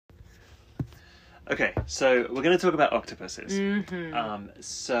Okay, so we're going to talk about octopuses.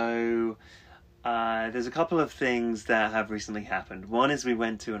 There's a couple of things that have recently happened. One is we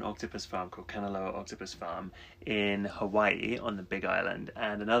went to an octopus farm called Kanaloa Octopus Farm in Hawaii on the Big Island,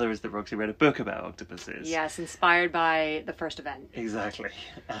 and another is that Roxy read a book about octopuses. Yes, inspired by the first event. Exactly.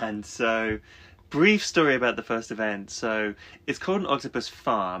 And so, brief story about the first event. So, it's called an octopus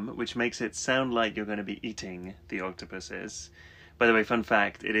farm, which makes it sound like you're going to be eating the octopuses. By the way, fun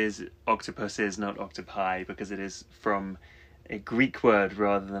fact, it is octopuses, not octopi, because it is from a Greek word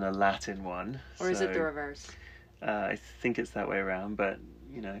rather than a Latin one. Or is it the reverse? I think it's that way around, but,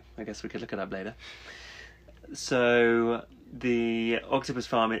 I guess we could look it up later. So, the octopus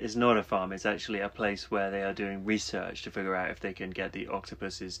farm is not a farm, it's actually a place where they are doing research to figure out if they can get the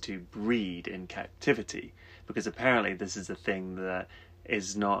octopuses to breed in captivity, because apparently this is a thing that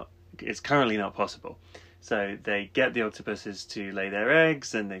is currently not possible. So they get the octopuses to lay their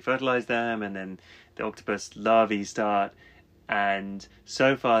eggs and they fertilize them, and then the octopus larvae start, and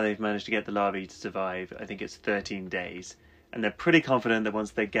so far they've managed to get the larvae to survive, I think it's 13 days. And they're pretty confident that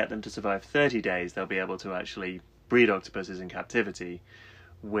once they get them to survive 30 days, they'll be able to actually breed octopuses in captivity,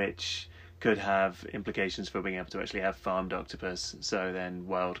 which could have implications for being able to actually have farmed octopus. So then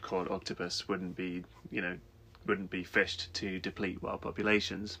wild-caught octopus wouldn't be fished to deplete wild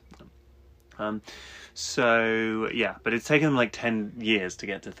populations. But it's taken them like 10 years to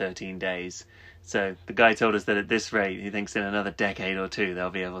get to 13 days. So the guy told us that at this rate, he thinks in another decade or two,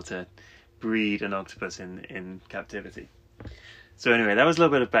 they'll be able to breed an octopus in captivity. So anyway, that was a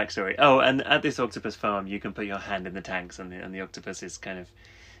little bit of backstory. Oh, and at this octopus farm, you can put your hand in the tanks, and the octopuses kind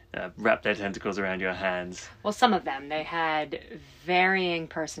of wrap their tentacles around your hands. Well, some of them, they had varying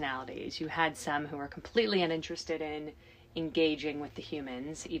personalities. You had some who were completely uninterested in engaging with the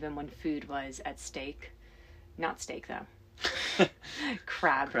humans, even when food was at stake. Not steak, though.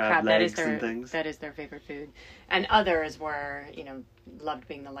 Crab legs and things. That is their favorite food. And others were, loved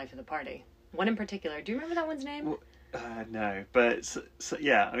being the life of the party. One in particular, do you remember that one's name? No, but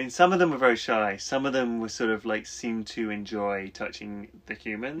some of them were very shy. Some of them were sort of like seemed to enjoy touching the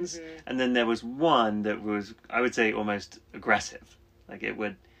humans. Mm-hmm. And then there was one that was, I would say, almost aggressive. Like it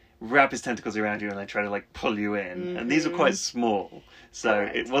would wrap his tentacles around you and like try to like pull you in. Mm-hmm. And these were quite small, so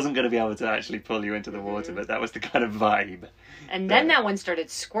It wasn't going to be able to actually pull you into the water, but that was the kind of vibe. And then that one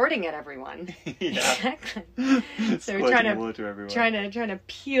started squirting at everyone. Yeah. Exactly. So we're trying to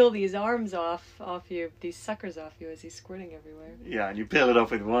peel these arms off you, these suckers off you as he's squirting everywhere. Yeah, and you peel it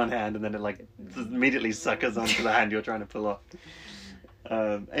off with one hand and then it like immediately suckers onto the hand you're trying to pull off.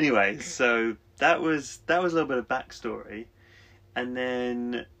 Anyway, so that was a little bit of backstory. And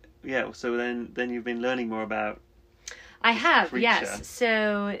then then you've been learning more about I have, creature. yes.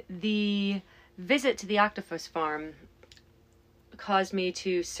 So the visit to the octopus farm caused me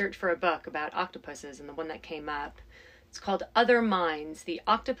to search for a book about octopuses, and the one that came up, it's called Other Minds, The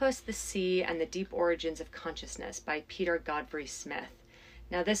Octopus, the Sea, and the Deep Origins of Consciousness by Peter Godfrey Smith.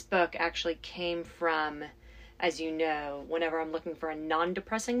 Now this book actually came from, as you know, whenever I'm looking for a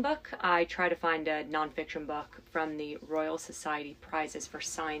non-depressing book, I try to find a non-fiction book from the Royal Society Prizes for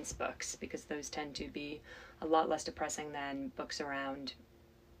Science books, because those tend to be a lot less depressing than books around,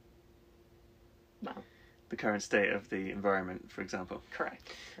 the current state of the environment, for example.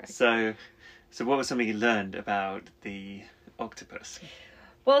 Correct. So what was something you learned about the octopus?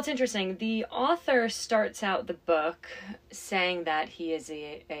 Well, it's interesting. The author starts out the book saying that he is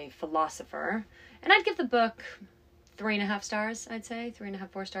a philosopher. And I'd give the book 3.5 stars, I'd say. 3.5,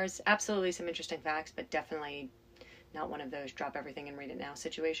 4 stars. Absolutely some interesting facts, but definitely not one of those drop everything and read it now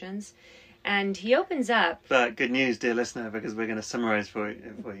situations. And he opens up... But good news, dear listener, because we're going to summarize for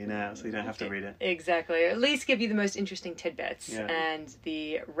you now, so you don't have to read it. Exactly. Or at least give you the most interesting tidbits and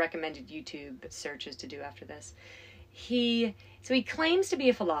the recommended YouTube searches to do after this. He claims to be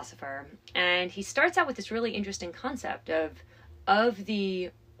a philosopher, and he starts out with this really interesting concept of the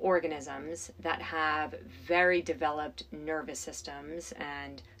organisms that have very developed nervous systems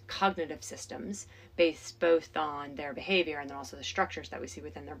and cognitive systems based both on their behavior and then also the structures that we see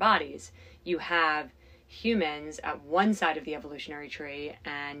within their bodies. You have humans at one side of the evolutionary tree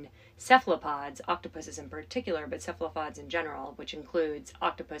and cephalopods, octopuses in particular, but cephalopods in general, which includes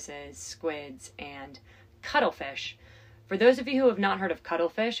octopuses, squids, and cuttlefish. For those of you who have not heard of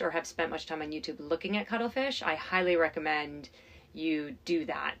cuttlefish or have spent much time on YouTube looking at cuttlefish, I highly recommend you do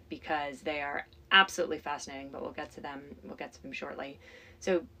that because they are absolutely fascinating, but we'll get to them shortly.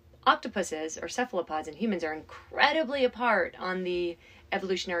 So octopuses or cephalopods in humans are incredibly apart on the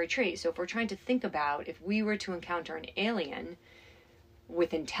evolutionary tree. So if we're trying to think about if we were to encounter an alien,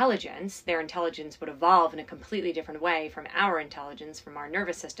 with intelligence, their intelligence would evolve in a completely different way from our intelligence, from our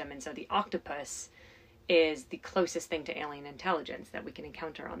nervous system. And so the octopus is the closest thing to alien intelligence that we can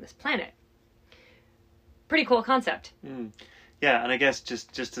encounter on this planet. Pretty cool concept. Yeah, and I guess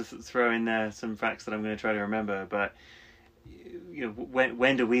just to throw in there some facts that I'm going to try to remember, but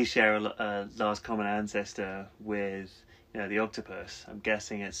when do we share a last common ancestor with the octopus? I'm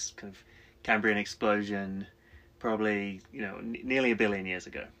guessing it's kind of Cambrian explosion, probably nearly 1 billion years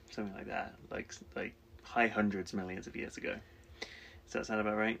ago, something like that, like high hundreds millions of years ago. Does that sound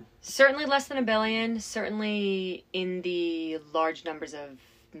about right? Certainly less than 1 billion. Certainly in the large numbers of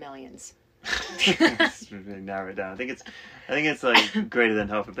millions. Let's really narrow it down. I think it's like greater than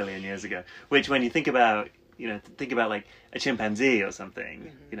 500 million years ago. Which, when you think about like a chimpanzee or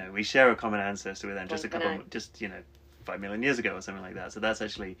something, we share a common ancestor with them just 5 million years ago or something like that. So that's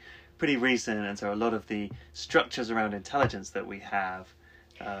actually pretty recent, and so a lot of the structures around intelligence that we have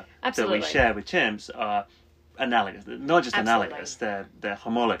that we share with chimps are analogous. Not just analogous, they're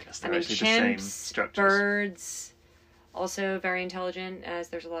homologous. They're actually chimps, the same structures. Birds, also very intelligent, as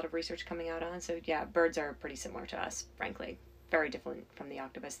there's a lot of research coming out on. So yeah, birds are pretty similar to us, frankly. Very different from the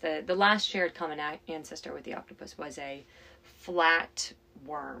octopus. The last shared common ancestor with the octopus was a flat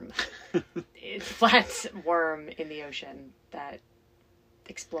worm. Flat worm in the ocean that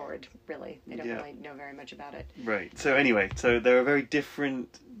explored, really. They don't really know very much about it. Right. So anyway, they're very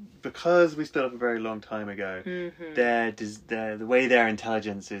different because we split up a very long time ago. The way their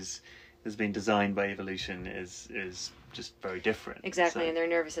intelligence has been designed by evolution is just very different. Exactly, and their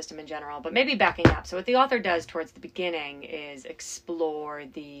nervous system in general. But maybe backing up. So what the author does towards the beginning is explore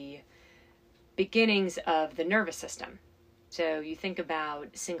the beginnings of the nervous system. So you think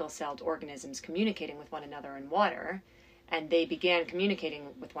about single-celled organisms communicating with one another in water, and they began communicating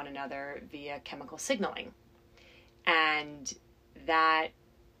with one another via chemical signaling. And that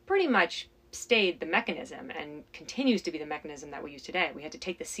pretty much stayed the mechanism and continues to be the mechanism that we use today. We had to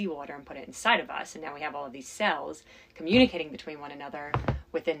take the seawater and put it inside of us, and now we have all of these cells communicating between one another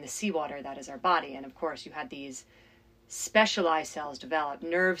within the seawater that is our body. And of course, you had these specialized cells develop,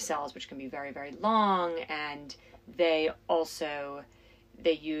 nerve cells, which can be very, very long, and they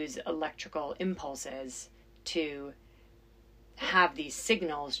use electrical impulses to have these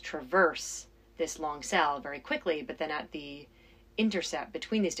signals traverse this long cell very quickly, but then at the intercept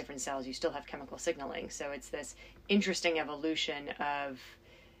between these different cells, you still have chemical signaling. So it's this interesting evolution of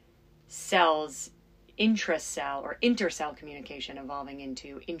cells, intracell or intercell communication evolving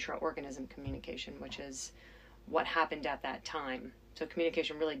into intra-organism communication, which is what happened at that time. So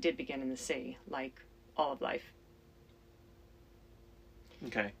communication really did begin in the sea, like all of life.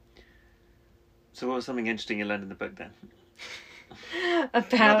 Okay. So what was something interesting you learned in the book then?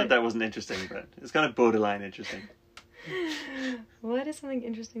 About... Not that wasn't interesting, but it's kind of borderline interesting. What is something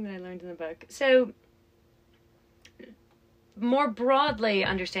interesting that I learned in the book? So, more broadly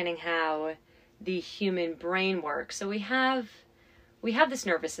understanding how the human brain works. So we have this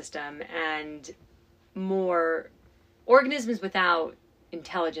nervous system, and more organisms without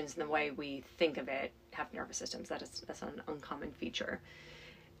intelligence in the way we think of it have nervous systems. That's an uncommon feature.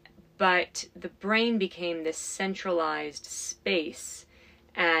 But the brain became this centralized space,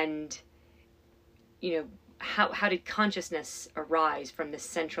 and how did consciousness arise from this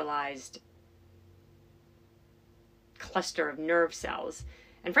centralized cluster of nerve cells?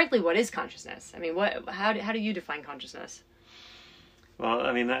 And frankly, what is consciousness? I mean, how do you define consciousness? Well,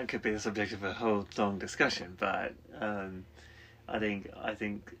 I mean, that could be the subject of a whole long discussion, but I think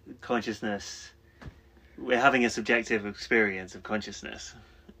consciousness, we're having a subjective experience of consciousness,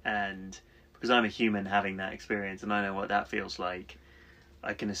 and because I'm a human having that experience and I know what that feels like,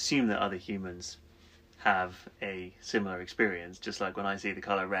 I can assume that other humans have a similar experience. Just like when I see the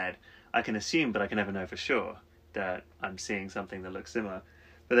color red, I can assume, but I can never know for sure that I'm seeing something that looks similar.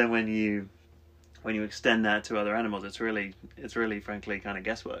 But then when you extend that to other animals, it's really frankly kind of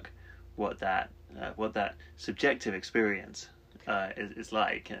guesswork what that subjective experience is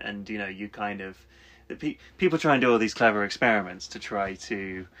like. And you kind of people try and do all these clever experiments to try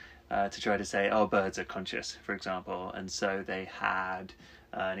to say, oh, birds are conscious, for example. And so they had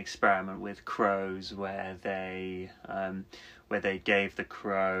an experiment with crows where they gave the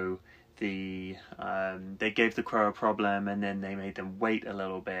crow a problem, and then they made them wait a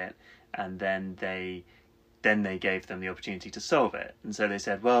little bit, and then they gave them the opportunity to solve it. And so they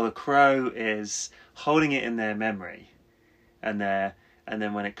said, well, the crow is holding it in their memory, and then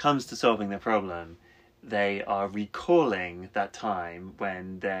when it comes to solving the problem, they are recalling that time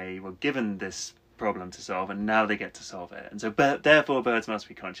when they were given this problem to solve, and now they get to solve it. And so therefore birds must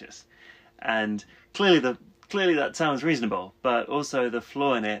be conscious. And clearly clearly that sounds reasonable, but also the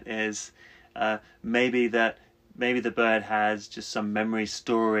flaw in it is maybe the bird has just some memory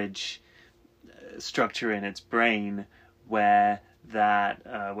storage structure in its brain where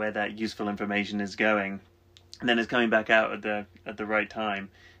that useful information is going, and then it's coming back out at the right time.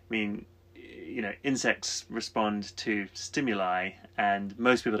 I mean, insects respond to stimuli, and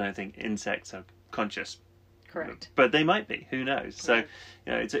most people don't think insects are conscious. Correct. But they might be. Who knows? So,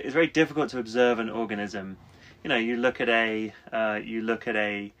 it's very difficult to observe an organism. You look at a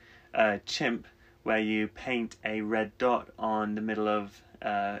chimp where you paint a red dot on the middle of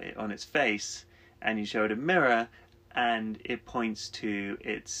on its face, and you show it a mirror, and it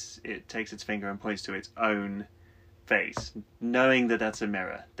takes its finger and points to its own face, knowing that that's a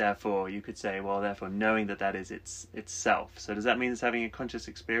mirror. Therefore, you could say, well, therefore, knowing that is itself. So does that mean it's having a conscious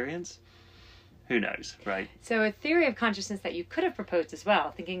experience? Who knows, right? So a theory of consciousness that you could have proposed as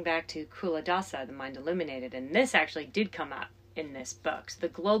well, thinking back to Culadasa, The Mind Illuminated, and this actually did come up in this book, so the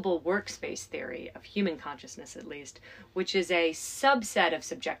global workspace theory of human consciousness, at least, which is a subset of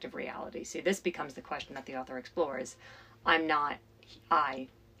subjective reality. See, this becomes the question that the author explores. I,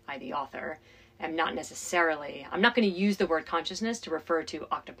 the author, I'm not going to use the word consciousness to refer to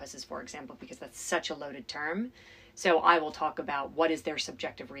octopuses, for example, because that's such a loaded term. So I will talk about what is their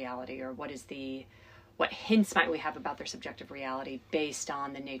subjective reality, or what hints might we have about their subjective reality based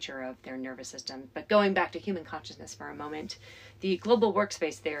on the nature of their nervous system. But going back to human consciousness for a moment, the global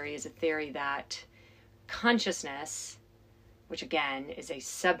workspace theory is a theory that consciousness, which again is a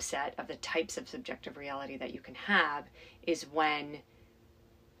subset of the types of subjective reality that you can have, is when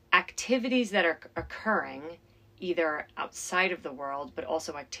activities that are occurring either outside of the world, but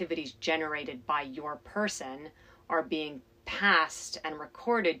also activities generated by your person, are being passed and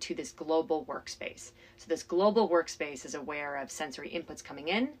recorded to this global workspace. So this global workspace is aware of sensory inputs coming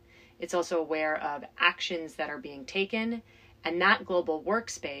in. It's also aware of actions that are being taken, and that global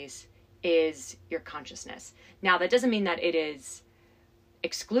workspace is your consciousness. Now, that doesn't mean that it is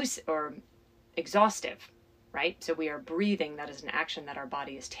exclusive or exhaustive, right? So we are breathing, that is an action that our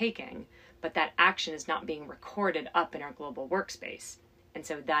body is taking, but that action is not being recorded up in our global workspace. And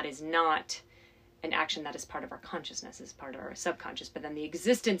so that is not an action that is part of our consciousness, is part of our subconscious. But then the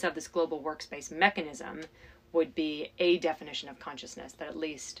existence of this global workspace mechanism would be a definition of consciousness that at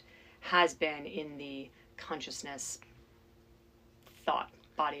least has been in the consciousness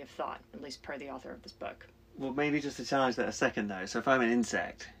body of thought, at least per the author of this book. Well, maybe just to challenge that a second though. So if I'm an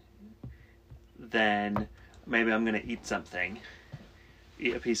insect, then maybe I'm going to eat something,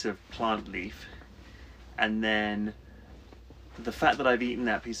 eat a piece of plant leaf, and then the fact that I've eaten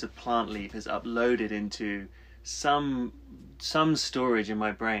that piece of plant leaf is uploaded into some storage in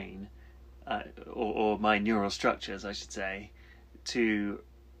my brain, or my neural structures, I should say, to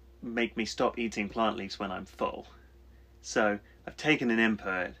make me stop eating plant leaves when I'm full. So I've taken an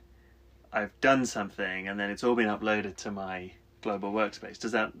input, I've done something, and then it's all been uploaded to my global workspace.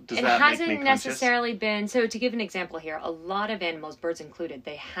 Does that make me conscious? It hasn't necessarily been. So to give an example here, a lot of animals, birds included,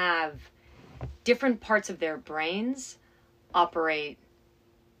 they have different parts of their brains have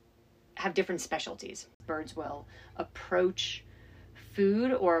different specialties. Birds will approach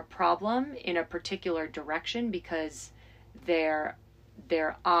food or a problem in a particular direction because their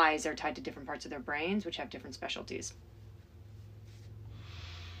eyes are tied to different parts of their brains, which have different specialties.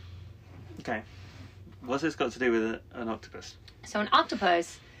 Okay. What's this got to do with an octopus? So an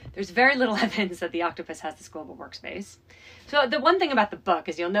octopus, there's very little evidence that the octopus has this global workspace. So the one thing about the book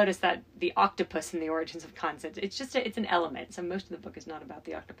is you'll notice that the octopus and the origins of concepts, it's an element. So most of the book is not about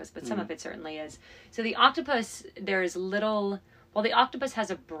the octopus, but some of it certainly is. So the octopus, while the octopus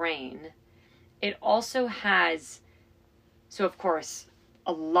has a brain, it also has, so of course,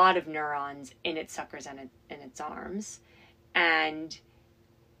 a lot of neurons in its suckers and in its arms. And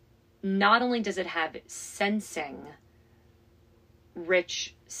not only does it have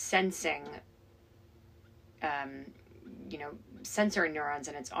rich sensing, sensory neurons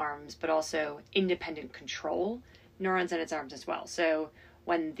in its arms, but also independent control neurons in its arms as well. So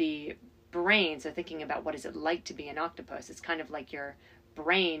when the brain, so thinking about what is it like to be an octopus, it's kind of like your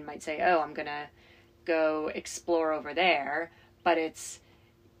brain might say, oh, I'm going to go explore over there, but it's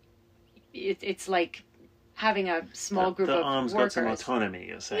like having a small group of workers. The arm's got some autonomy,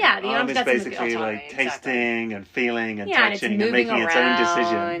 you're saying. Yeah, the arm's got some autonomy. Basically like tasting and feeling and touching and it's making around, its own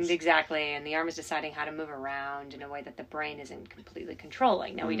decisions. Exactly, and the arm is deciding how to move around in a way that the brain isn't completely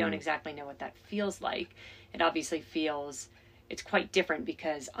controlling. Now, we don't exactly know what that feels like. It obviously feels, it's quite different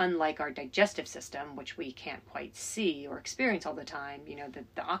because unlike our digestive system, which we can't quite see or experience all the time,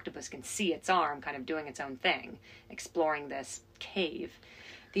 the octopus can see its arm kind of doing its own thing, exploring this cave.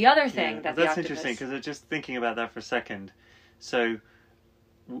 The other thing that the that's octopus... interesting, because just thinking about that for a second. So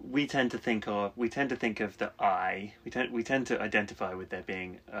we tend to think of the eye. We tend to identify with there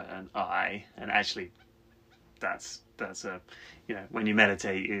being an eye, and actually, that's a, when you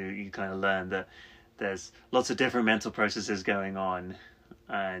meditate, you kind of learn that there's lots of different mental processes going on,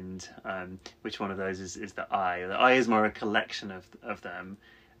 and which one of those is the eye. The eye is more a collection of them,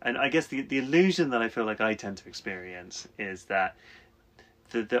 and I guess the illusion that I feel like I tend to experience is that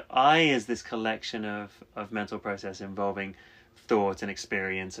the eye is this collection of mental process involving thought and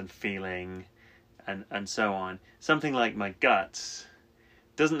experience and feeling and so on. Something like my guts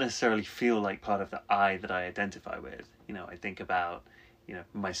doesn't necessarily feel like part of the I that I identify with. I think about,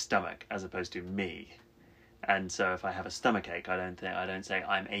 my stomach as opposed to me. And so if I have a stomach ache, I don't say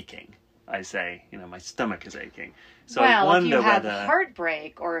I'm aching. I say, my stomach is aching. So I wonder if you have whether...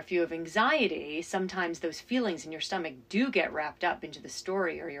 heartbreak or if you have anxiety, sometimes those feelings in your stomach do get wrapped up into the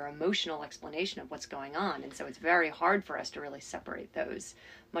story or your emotional explanation of what's going on. And so it's very hard for us to really separate those,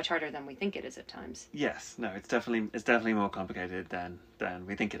 much harder than we think it is at times. Yes, no, it's definitely more complicated than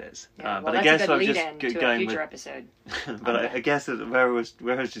we think it is. Yeah, but I guess a good lead-in to a future episode. But I guess where I was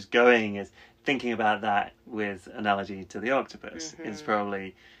just going is thinking about that with analogy to the octopus is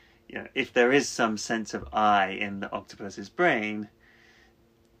probably... if there is some sense of I in the octopus's brain,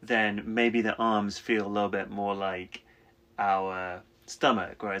 then maybe the arms feel a little bit more like our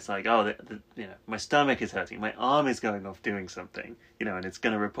stomach, where it's like, my stomach is hurting, my arm is going off doing something, and it's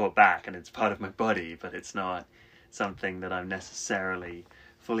going to report back, and it's part of my body, but it's not something that I'm necessarily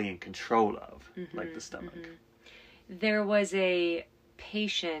fully in control of, like the stomach. There was a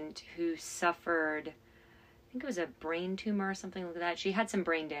patient who suffered... I think it was a brain tumor or something like that. She had some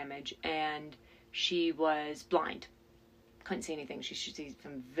brain damage and she was blind. Couldn't see anything. She should see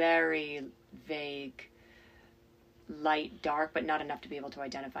some very vague light, dark, but not enough to be able to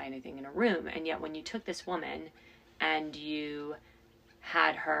identify anything in a room. And yet when you took this woman and you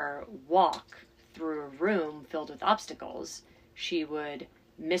had her walk through a room filled with obstacles, she would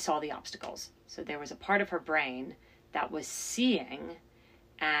miss all the obstacles. So there was a part of her brain that was seeing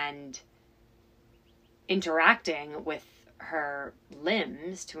and interacting with her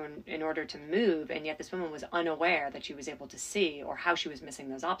limbs in order to move, and yet this woman was unaware that she was able to see or how she was missing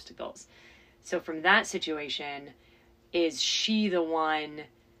those obstacles. So from that situation, is she the one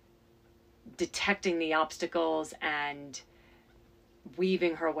detecting the obstacles and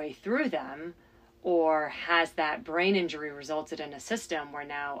weaving her way through them, or has that brain injury resulted in a system where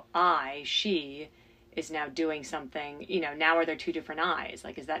now she is now doing something, now are there two different eyes?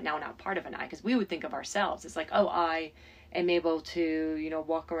 Like, is that now not part of an eye? Because we would think of ourselves as like, I am able to,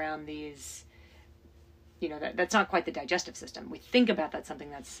 walk around these, that's not quite the digestive system. We think about that something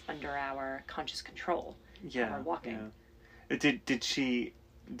that's under our conscious control. Yeah. Our walking. Yeah. Did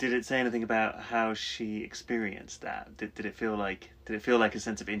it say anything about how she experienced that? Did it feel like a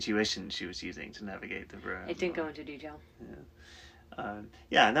sense of intuition she was using to navigate the room? It didn't go into detail.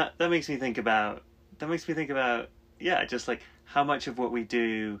 Yeah. And that makes me think about... just like how much of what we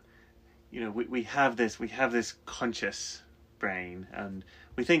do, we have this conscious brain, and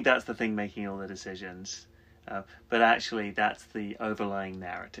we think that's the thing making all the decisions, but actually that's the overlying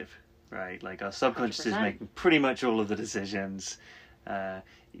narrative, right? Like our subconscious 100%. Is making pretty much all of the decisions,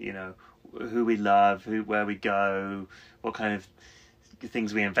 who we love, where we go, what kind of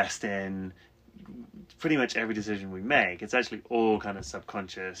things we invest in. Pretty much every decision we make, it's actually all kind of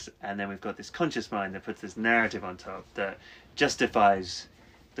subconscious, and then we've got this conscious mind that puts this narrative on top that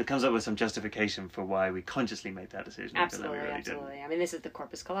comes up with some justification for why we consciously make that decision. Absolutely. I mean, this is the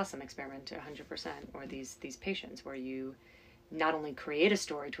corpus callosum experiment, 100%, or these patients where you not only create a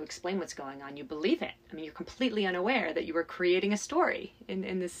story to explain what's going on, you believe it. I mean, you're completely unaware that you were creating a story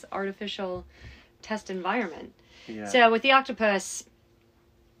in this artificial test environment. Yeah. So with the octopus,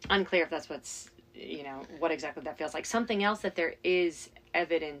 unclear if that's what exactly that feels like. Something else that there is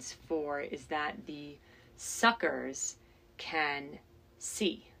evidence for is that the suckers can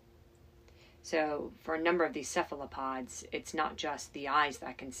see. So for a number of these cephalopods, it's not just the eyes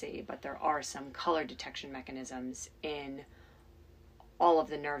that can see, but there are some color detection mechanisms in all of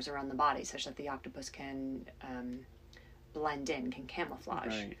the nerves around the body, such that the octopus can blend in, can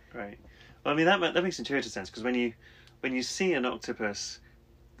camouflage. Right. Well, I mean, that makes intuitive sense, because when you see an octopus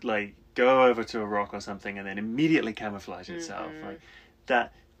like go over to a rock or something and then immediately camouflage itself, like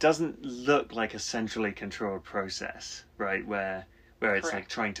that doesn't look like a centrally controlled process, right? Where it's Correct. Like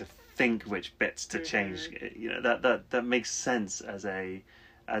trying to think which bits to change. That makes sense as a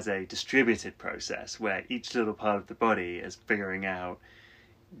distributed process where each little part of the body is figuring out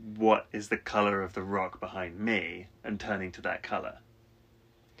what is the color of the rock behind me and turning to that color.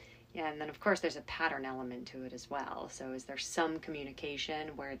 Yeah, and then of course there's a pattern element to it as well. So is there some communication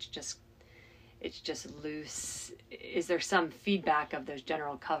where it's just loose? Is there some feedback of those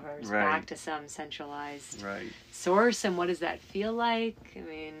general covers back to some centralized source? And what does that feel like? I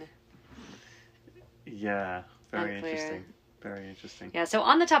mean, yeah, very interesting. Very interesting. Yeah, so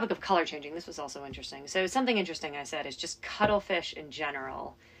on the topic of color changing, this was also interesting. So something interesting I said is just cuttlefish in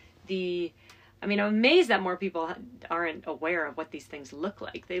general. I'm amazed that more people aren't aware of what these things look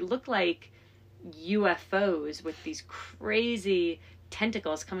like. They look like UFOs with these crazy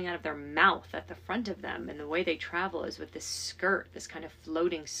tentacles coming out of their mouth at the front of them. And the way they travel is with this skirt, this kind of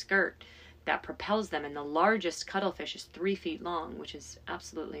floating skirt that propels them. And the largest cuttlefish is 3 feet long, which is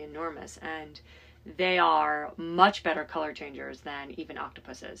absolutely enormous. And they are much better color changers than even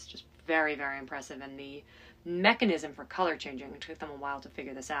octopuses. Just very, very impressive. And the mechanism for color changing, it took them a while to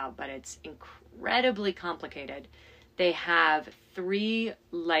figure this out, but it's incredibly complicated. They have 3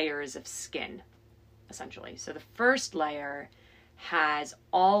 layers of skin, essentially. So the first layer has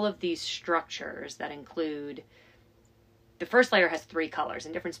all of these structures that include, the first layer has 3 colors,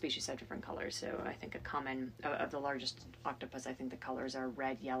 and different species have different colors. So I think a common, of the largest octopus, I think the colors are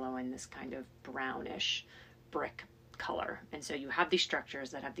red, yellow, and this kind of brownish brick color. And so you have these structures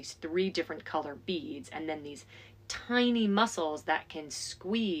that have these 3 different color beads, and then these tiny muscles that can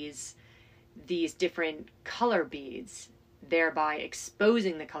squeeze these different color beads, thereby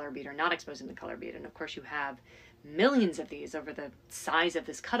exposing the color bead or not exposing the color bead. And of course you have millions of these over the size of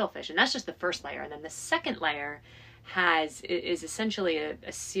this cuttlefish, and that's just the first layer. And then the second layer is essentially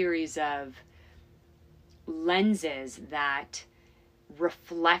a series of lenses that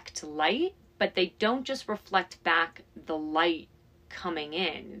reflect light, but they don't just reflect back the light coming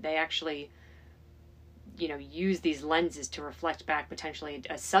in. They actually, use these lenses to reflect back potentially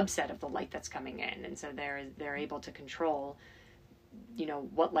a subset of the light that's coming in. And so they're able to control,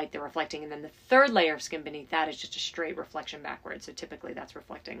 what light they're reflecting. And then the third layer of skin beneath that is just a straight reflection backwards. So typically that's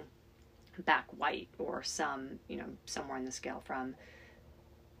reflecting back white or some, somewhere in the scale from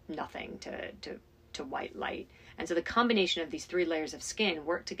nothing to white light. And so the combination of these 3 layers of skin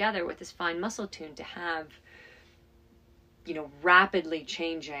work together with this fine muscle tune to have, rapidly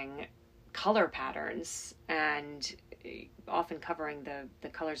changing color patterns, and often covering the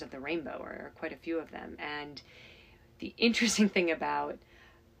colors of the rainbow, or quite a few of them. And the interesting thing about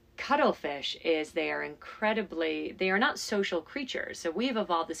cuttlefish is they are not social creatures. So we've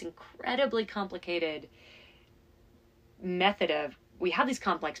evolved this incredibly complicated method of, we have these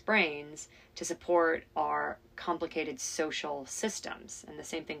complex brains to support our complicated social systems. And the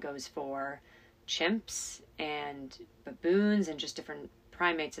same thing goes for chimps and baboons and just different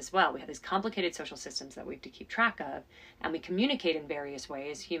primates as well. We have these complicated social systems that we have to keep track of, and we communicate in various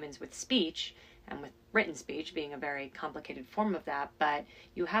ways, humans with speech, and with written speech being a very complicated form of that. But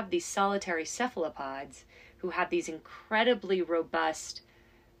you have these solitary cephalopods who have these incredibly robust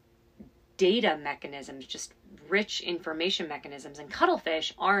data mechanisms, just rich information mechanisms. And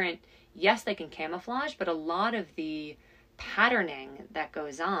cuttlefish aren't, yes, they can camouflage, but a lot of the patterning that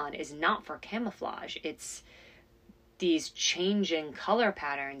goes on is not for camouflage. It's these changing color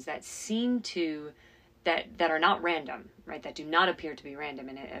patterns that seem to, that are not random, right? That do not appear to be random,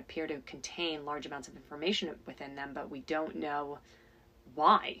 and appear to contain large amounts of information within them, but we don't know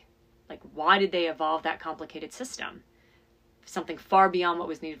why. Like, why did they evolve that complicated system? Something far beyond what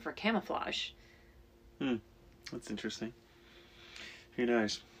was needed for camouflage. That's interesting. Who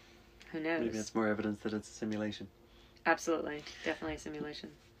knows? Who knows? Maybe that's more evidence that it's a simulation. Absolutely. Definitely a simulation.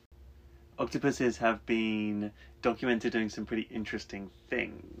 Octopuses have been documented doing some pretty interesting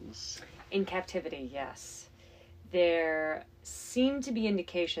things. In captivity, yes. There seem to be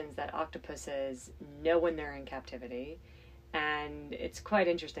indications that octopuses know when they're in captivity. And it's quite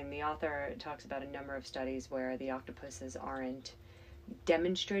interesting. The author talks about a number of studies where the octopuses aren't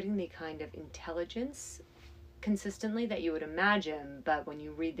demonstrating the kind of intelligence consistently that you would imagine, but when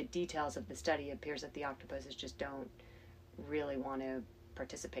you read the details of the study, it appears that the octopuses just don't really want to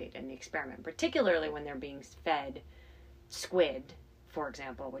participate in the experiment, particularly when they're being fed squid, for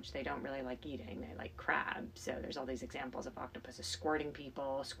example, which they don't really like eating. They like crab. So there's all these examples of octopuses squirting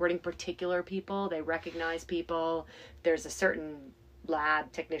people, squirting particular people. They recognize people. There's a certain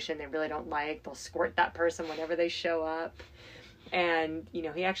lab technician they really don't like. They'll squirt that person whenever they show up. And,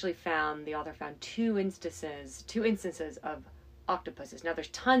 he actually the author found two instances of octopuses. Now, there's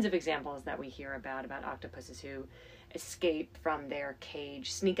tons of examples that we hear about octopuses who escape from their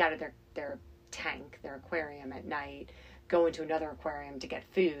cage, sneak out of their tank, their aquarium at night, go into another aquarium to get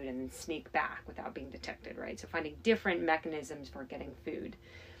food, and then sneak back without being detected, right? So finding different mechanisms for getting food.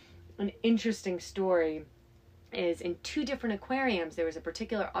 An interesting story is in 2 different aquariums, there was a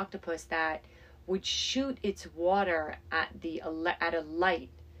particular octopus that would shoot its water at a light,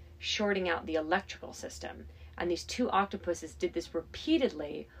 shorting out the electrical system. And these 2 octopuses did this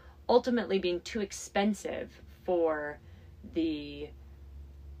repeatedly, ultimately being too expensive for the...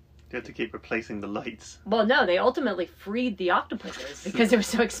 They had to keep replacing the lights. Well, no, they ultimately freed the octopuses because it was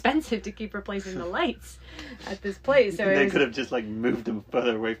so expensive to keep replacing the lights at this place. So they could have just like moved them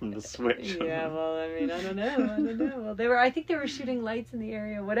further away from the switch. Yeah, well, I mean, I don't know. Well, I think they were shooting lights in the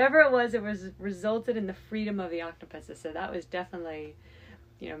area. Whatever it was resulted in the freedom of the octopuses. So that was definitely,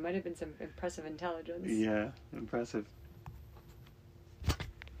 might have been some impressive intelligence. Yeah, impressive.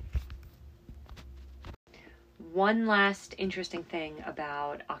 One last interesting thing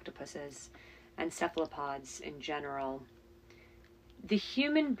about octopuses and cephalopods in general. The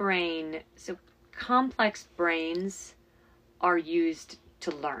human brain, so complex brains are used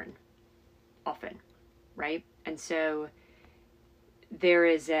to learn often, right? And so there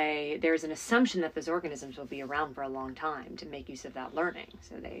is an assumption that those organisms will be around for a long time to make use of that learning.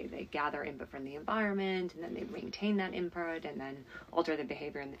 So they gather input from the environment, and then they maintain that input and then alter their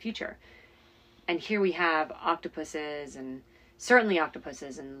behavior in the future. And here we have octopuses, and certainly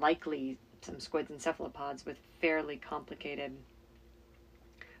octopuses, and likely some squids and cephalopods with fairly complicated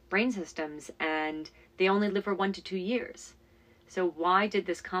brain systems, and they only live for 1 to 2 years. So why did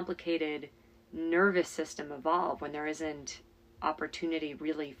this complicated nervous system evolve when there isn't opportunity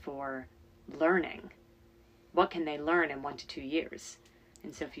really for learning? What can they learn in 1 to 2 years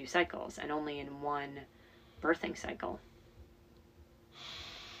in so few cycles, and only in one birthing cycle?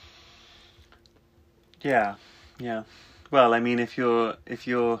 Yeah. Well, I mean, if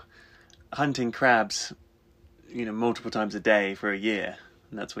you're hunting crabs, multiple times a day for a year,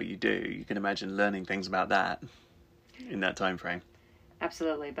 and that's what you do, you can imagine learning things about that in that time frame.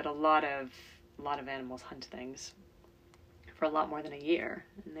 Absolutely, but a lot of animals hunt things for a lot more than a year,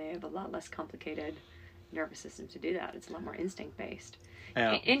 and they have a lot less complicated nervous systems to do that. It's a lot more instinct based.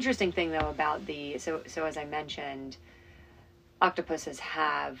 Yeah. Interesting thing though about so as I mentioned,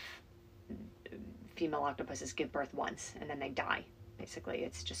 female octopuses give birth once and then they die. Basically,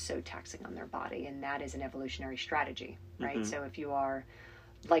 it's just so taxing on their body, and that is an evolutionary strategy, right? Mm-hmm. So if you are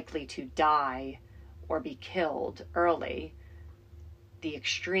likely to die or be killed early, the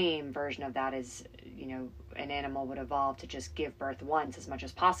extreme version of that is, an animal would evolve to just give birth once as much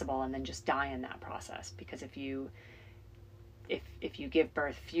as possible and then just die in that process. Because if you give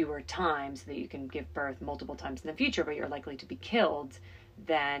birth fewer times, so that you can give birth multiple times in the future, but you're likely to be killed,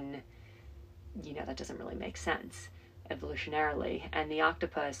 then that doesn't really make sense evolutionarily. And the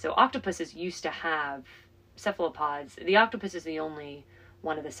octopuses used to have cephalopods. The octopus is the only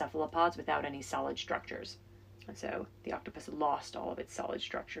one of the cephalopods without any solid structures. And so the octopus lost all of its solid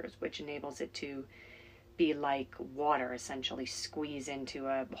structures, which enables it to be like water, essentially squeeze into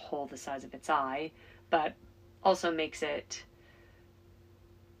a hole the size of its eye, but also makes it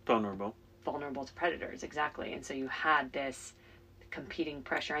vulnerable to predators. Exactly. And so you had this competing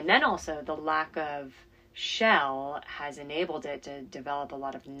pressure, and then also the lack of shell has enabled it to develop a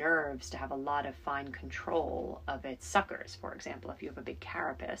lot of nerves, to have a lot of fine control of its suckers. For example, if you have a big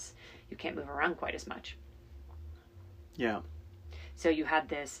carapace, you can't move around quite as much. Yeah. So you had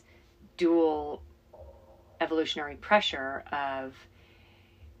this dual evolutionary pressure of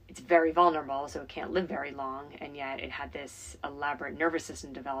it's very vulnerable, so it can't live very long, and yet it had this elaborate nervous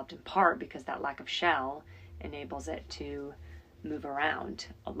system developed in part because that lack of shell enables it to move around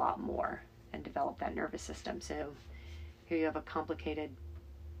a lot more and develop that nervous system. So here you have a complicated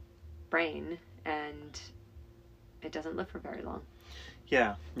brain, and it doesn't live for very long.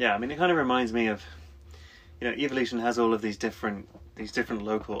 Yeah. I mean, it kind of reminds me of, evolution has all of these different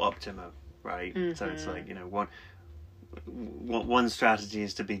local optima, right? Mm-hmm. So it's like, one strategy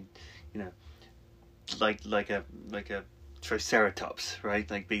is to be, like a triceratops, right?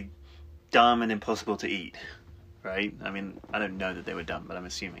 Like be dumb and impossible to eat, right? I mean, I don't know that they were dumb, but I'm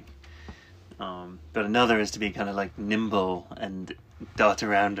assuming. But another is to be kind of like nimble and dart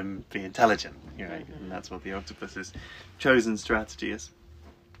around and be intelligent, right? Mm-hmm. And that's what the octopus's chosen strategy is.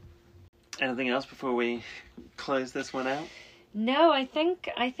 Anything else before we close this one out? No, I think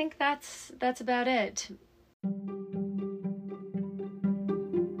that's about it.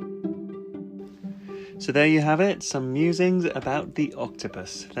 So there you have it, some musings about the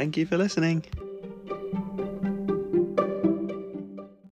octopus. Thank you for listening.